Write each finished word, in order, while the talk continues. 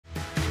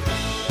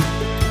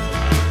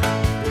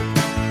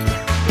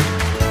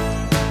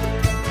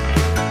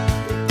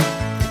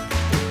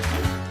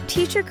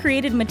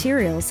Teacher-created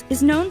materials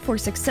is known for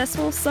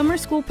successful summer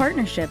school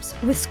partnerships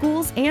with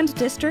schools and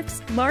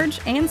districts, large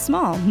and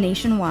small,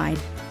 nationwide.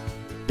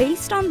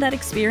 Based on that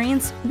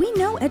experience, we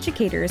know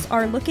educators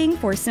are looking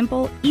for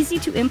simple,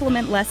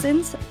 easy-to-implement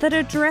lessons that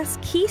address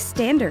key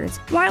standards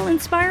while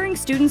inspiring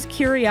students'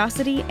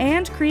 curiosity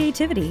and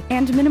creativity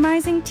and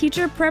minimizing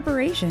teacher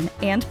preparation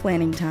and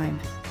planning time.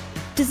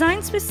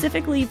 Designed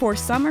specifically for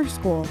summer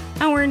school,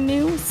 our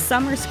new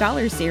Summer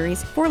Scholars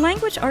series for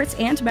language arts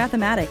and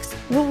mathematics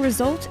will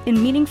result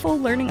in meaningful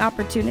learning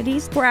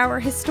opportunities for our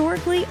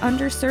historically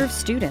underserved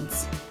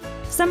students.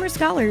 Summer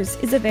Scholars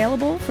is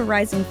available for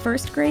rising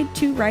 1st grade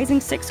to rising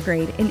 6th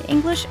grade in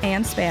English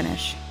and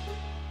Spanish.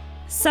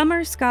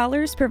 Summer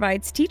Scholars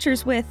provides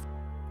teachers with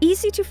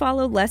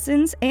easy-to-follow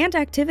lessons and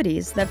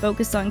activities that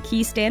focus on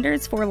key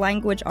standards for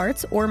language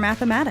arts or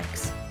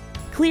mathematics.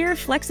 Clear,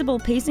 flexible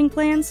pacing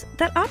plans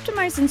that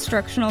optimize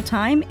instructional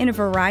time in a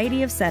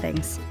variety of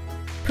settings.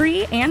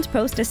 Pre- and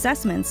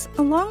post-assessments,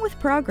 along with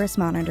progress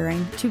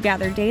monitoring to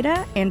gather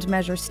data and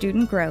measure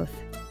student growth.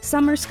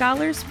 Summer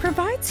Scholars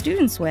provide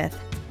students with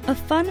a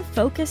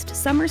fun-focused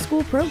summer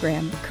school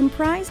program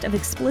comprised of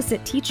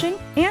explicit teaching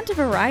and a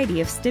variety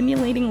of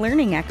stimulating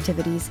learning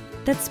activities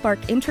that spark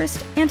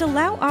interest and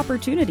allow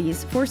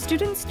opportunities for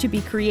students to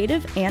be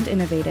creative and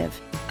innovative.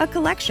 A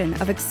collection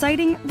of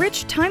exciting,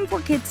 rich Time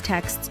for Kids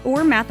texts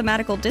or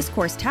mathematical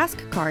discourse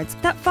task cards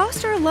that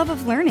foster a love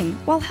of learning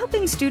while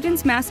helping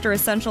students master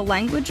essential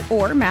language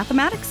or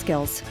mathematics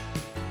skills.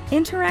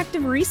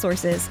 Interactive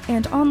resources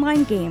and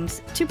online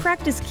games to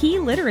practice key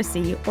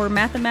literacy or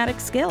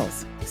mathematics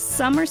skills.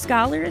 Summer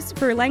Scholars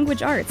for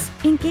Language Arts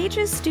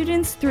engages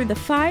students through the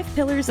 5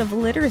 pillars of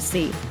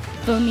literacy: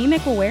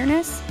 phonemic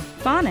awareness,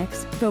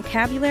 phonics,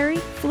 vocabulary,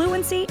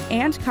 fluency,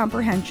 and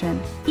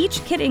comprehension.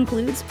 Each kit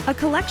includes a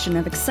collection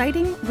of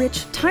exciting,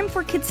 rich Time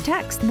for Kids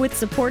texts with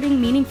supporting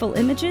meaningful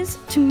images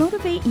to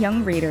motivate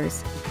young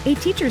readers. A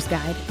teacher's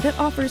guide that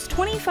offers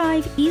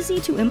 25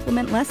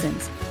 easy-to-implement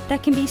lessons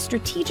that can be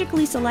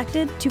strategically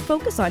selected to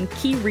focus on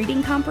key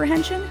reading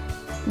comprehension,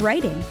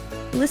 writing,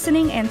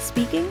 listening and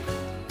speaking,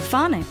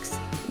 phonics,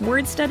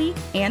 word study,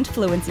 and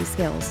fluency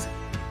skills.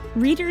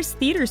 Reader's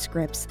theater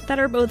scripts that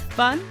are both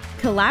fun,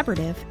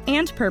 collaborative,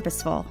 and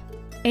purposeful.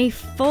 A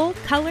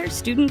full-color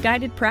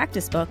student-guided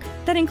practice book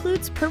that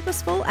includes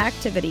purposeful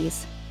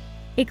activities.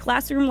 A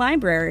classroom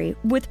library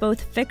with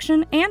both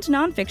fiction and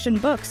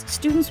nonfiction books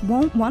students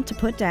won't want to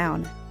put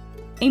down.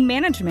 A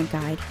management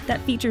guide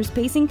that features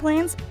pacing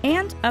plans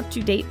and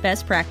up-to-date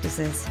best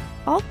practices.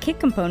 All kit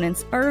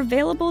components are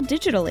available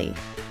digitally.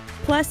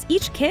 Plus,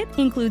 each kit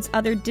includes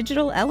other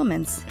digital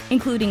elements,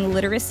 including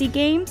literacy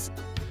games,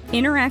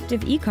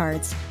 interactive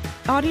e-cards,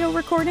 audio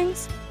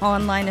recordings,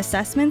 online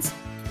assessments,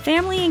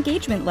 family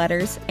engagement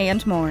letters,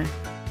 and more.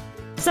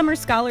 Summer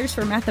Scholars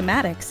for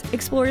Mathematics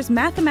explores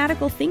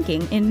mathematical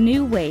thinking in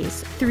new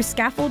ways through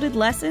scaffolded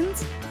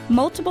lessons,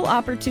 multiple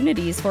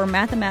opportunities for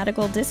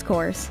mathematical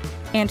discourse,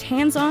 and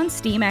hands-on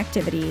STEAM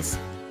activities.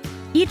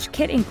 Each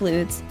kit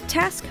includes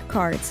task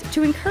cards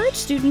to encourage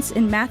students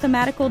in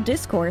mathematical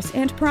discourse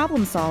and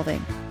problem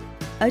solving,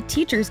 a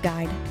teacher's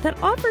guide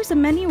that offers a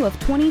menu of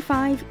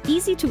 25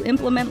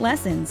 easy-to-implement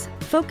lessons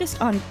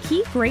focused on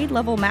key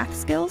grade-level math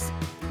skills,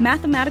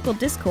 mathematical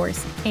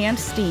discourse, and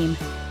STEAM.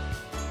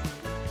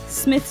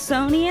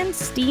 Smithsonian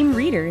STEAM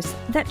readers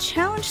that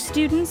challenge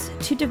students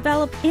to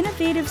develop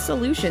innovative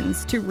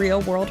solutions to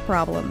real-world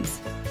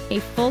problems. A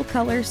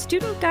full-color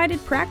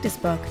student-guided practice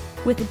book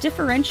with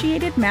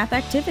differentiated math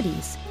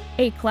activities.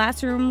 A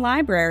classroom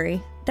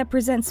library that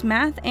presents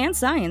math and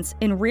science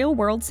in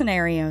real-world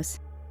scenarios.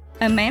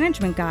 A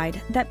management guide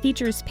that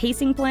features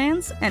pacing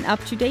plans and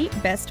up-to-date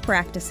best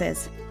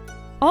practices.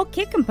 All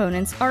kit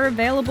components are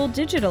available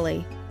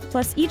digitally,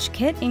 plus each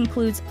kit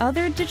includes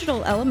other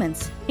digital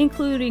elements,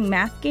 including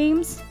math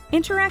games,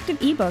 interactive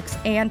ebooks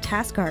and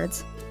task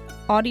cards,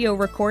 audio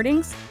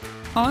recordings,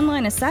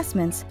 online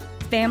assessments,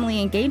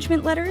 family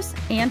engagement letters,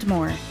 and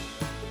more.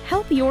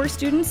 Help your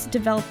students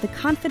develop the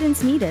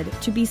confidence needed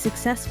to be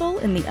successful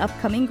in the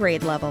upcoming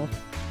grade level.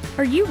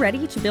 Are you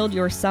ready to build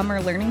your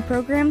summer learning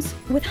programs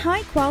with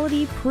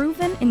high-quality,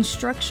 proven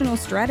instructional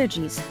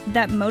strategies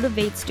that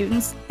motivate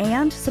students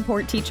and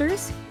support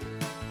teachers?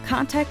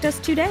 Contact us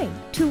today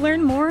to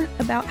learn more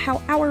about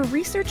how our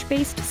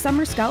research-based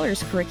Summer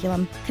Scholars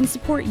curriculum can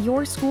support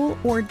your school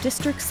or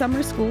district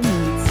summer school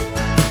needs.